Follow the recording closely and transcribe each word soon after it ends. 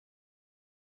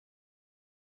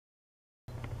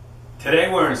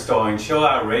Today we're installing Chill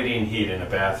Out Radiant Heat in a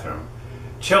bathroom.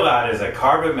 Chill Out is a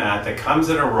carbon mat that comes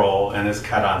in a roll and is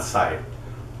cut on site.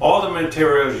 All the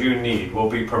materials you need will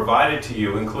be provided to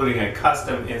you, including a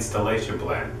custom installation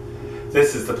plan.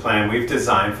 This is the plan we've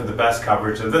designed for the best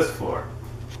coverage of this floor.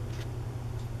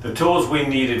 The tools we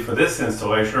needed for this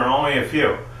installation are only a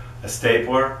few: a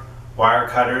stapler, wire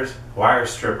cutters, wire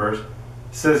strippers,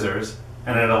 scissors,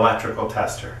 and an electrical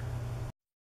tester.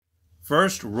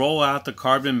 First, roll out the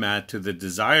carbon mat to the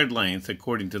desired length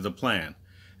according to the plan,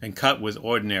 and cut with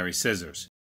ordinary scissors.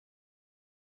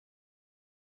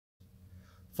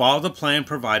 Follow the plan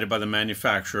provided by the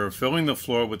manufacturer, filling the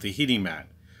floor with the heating mat.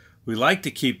 We like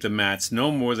to keep the mats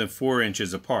no more than 4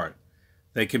 inches apart.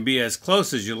 They can be as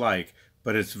close as you like,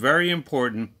 but it's very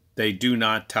important they do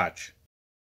not touch.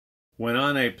 When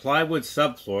on a plywood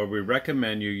subfloor, we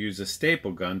recommend you use a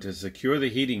staple gun to secure the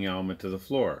heating element to the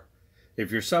floor. If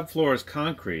your subfloor is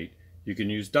concrete, you can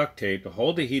use duct tape to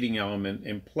hold the heating element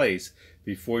in place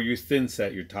before you thin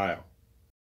set your tile.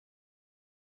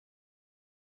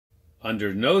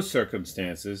 Under no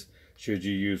circumstances should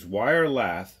you use wire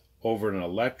lath over an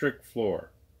electric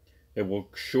floor. It will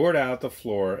short out the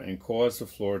floor and cause the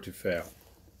floor to fail.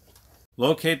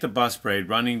 Locate the bus braid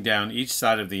running down each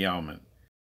side of the element.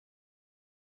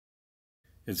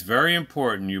 It's very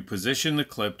important you position the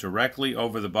clip directly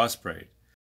over the bus braid.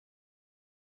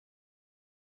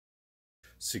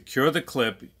 Secure the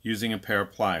clip using a pair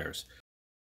of pliers.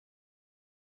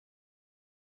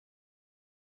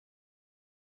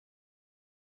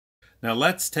 Now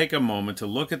let's take a moment to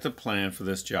look at the plan for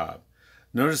this job.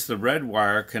 Notice the red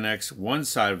wire connects one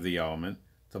side of the element,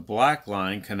 the black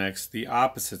line connects the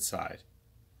opposite side.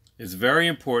 It's very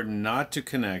important not to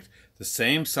connect the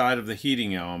same side of the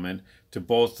heating element to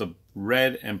both the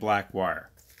red and black wire.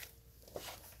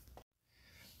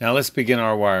 Now let's begin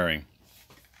our wiring.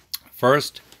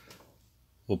 First,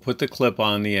 we'll put the clip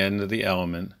on the end of the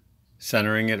element,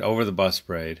 centering it over the bus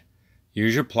braid.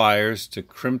 Use your pliers to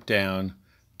crimp down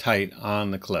tight on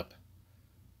the clip.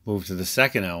 Move to the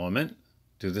second element,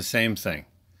 do the same thing.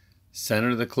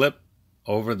 Center the clip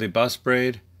over the bus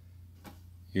braid.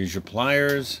 Use your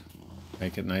pliers,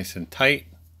 make it nice and tight.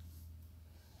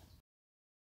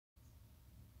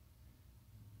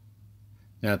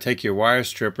 Now take your wire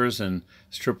strippers and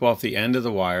strip off the end of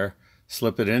the wire,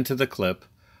 slip it into the clip.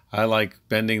 I like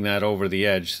bending that over the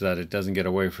edge so that it doesn't get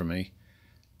away from me.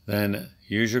 Then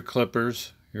use your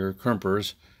clippers, your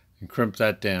crimpers, and crimp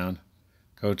that down.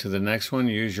 Go to the next one,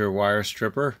 use your wire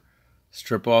stripper,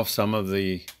 strip off some of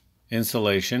the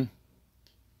insulation,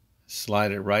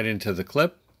 slide it right into the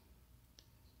clip.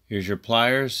 Use your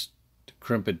pliers to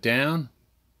crimp it down,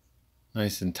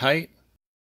 nice and tight.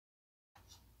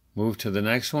 Move to the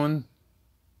next one,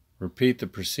 repeat the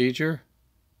procedure.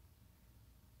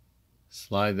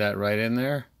 Slide that right in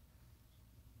there.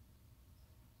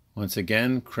 Once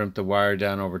again, crimp the wire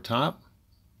down over top.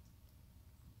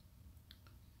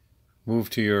 Move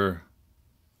to your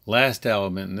last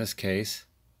element in this case.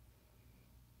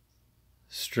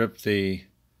 Strip the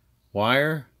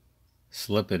wire,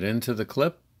 slip it into the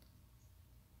clip.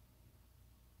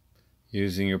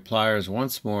 Using your pliers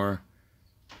once more,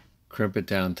 crimp it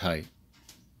down tight.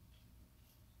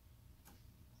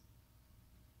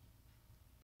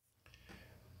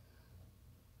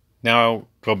 Now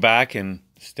go back and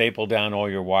staple down all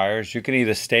your wires. You can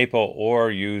either staple or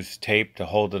use tape to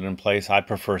hold it in place. I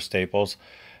prefer staples.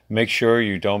 Make sure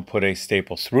you don't put a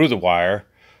staple through the wire,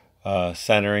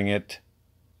 centering it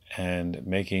and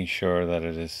making sure that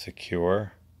it is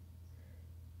secure.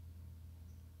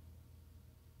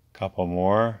 Couple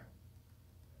more.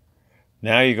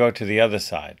 Now you go to the other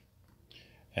side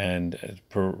and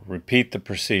repeat the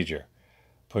procedure.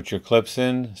 Put your clips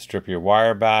in, strip your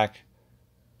wire back.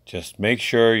 Just make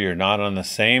sure you're not on the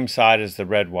same side as the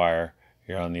red wire.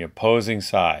 You're on the opposing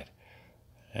side.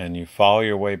 And you follow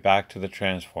your way back to the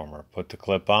transformer. Put the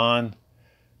clip on,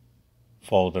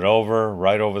 fold it over,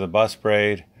 right over the bus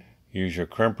braid. Use your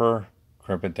crimper,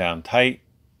 crimp it down tight.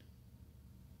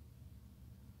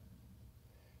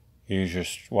 Use your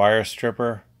wire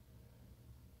stripper.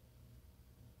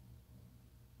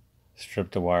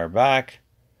 Strip the wire back.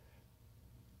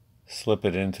 Slip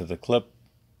it into the clip.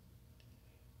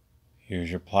 Use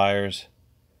your pliers.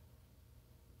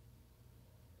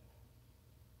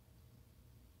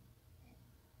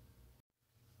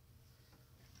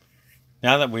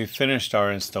 Now that we've finished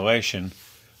our installation,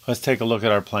 let's take a look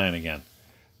at our plan again.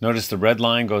 Notice the red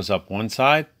line goes up one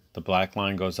side, the black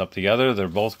line goes up the other. They're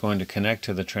both going to connect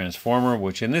to the transformer,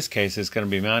 which in this case is going to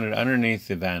be mounted underneath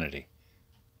the vanity.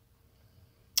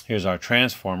 Here's our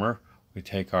transformer. We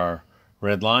take our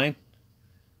red line,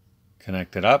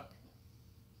 connect it up,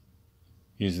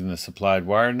 using the supplied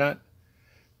wire nut,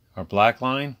 our black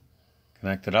line,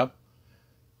 connect it up.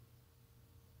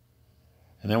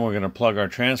 And then we're going to plug our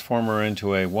transformer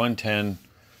into a 110,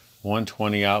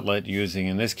 120 outlet using,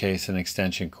 in this case, an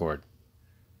extension cord.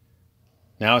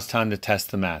 Now it's time to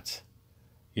test the mats.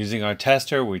 Using our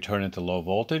tester, we turn it to low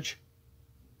voltage.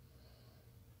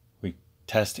 We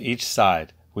test each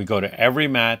side. We go to every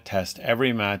mat, test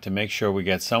every mat to make sure we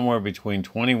get somewhere between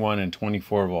 21 and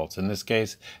 24 volts. In this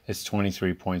case, it's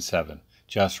 23.7,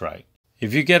 just right.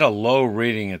 If you get a low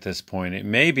reading at this point, it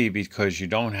may be because you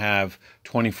don't have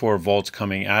 24 volts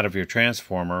coming out of your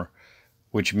transformer,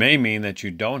 which may mean that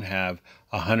you don't have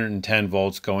 110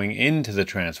 volts going into the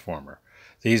transformer.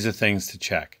 These are things to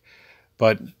check.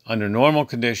 But under normal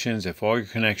conditions, if all your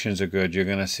connections are good, you're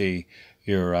going to see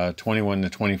your 21 to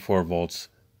 24 volts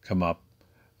come up,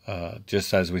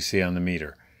 just as we see on the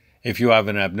meter. If you have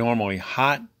an abnormally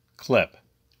hot clip,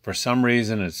 for some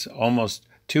reason it's almost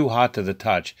too hot to the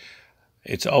touch,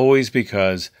 it's always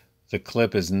because the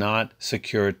clip is not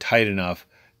secured tight enough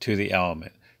to the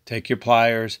element. Take your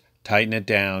pliers, tighten it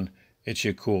down, it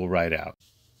should cool right out.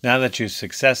 Now that you've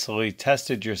successfully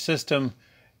tested your system,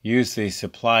 use the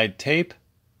supplied tape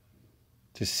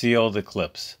to seal the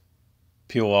clips.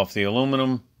 Peel off the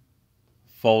aluminum,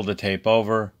 fold the tape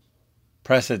over,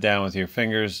 press it down with your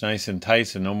fingers nice and tight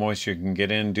so no moisture can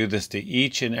get in. Do this to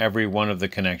each and every one of the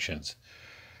connections.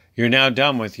 You're now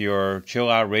done with your chill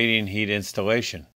out radiant heat installation.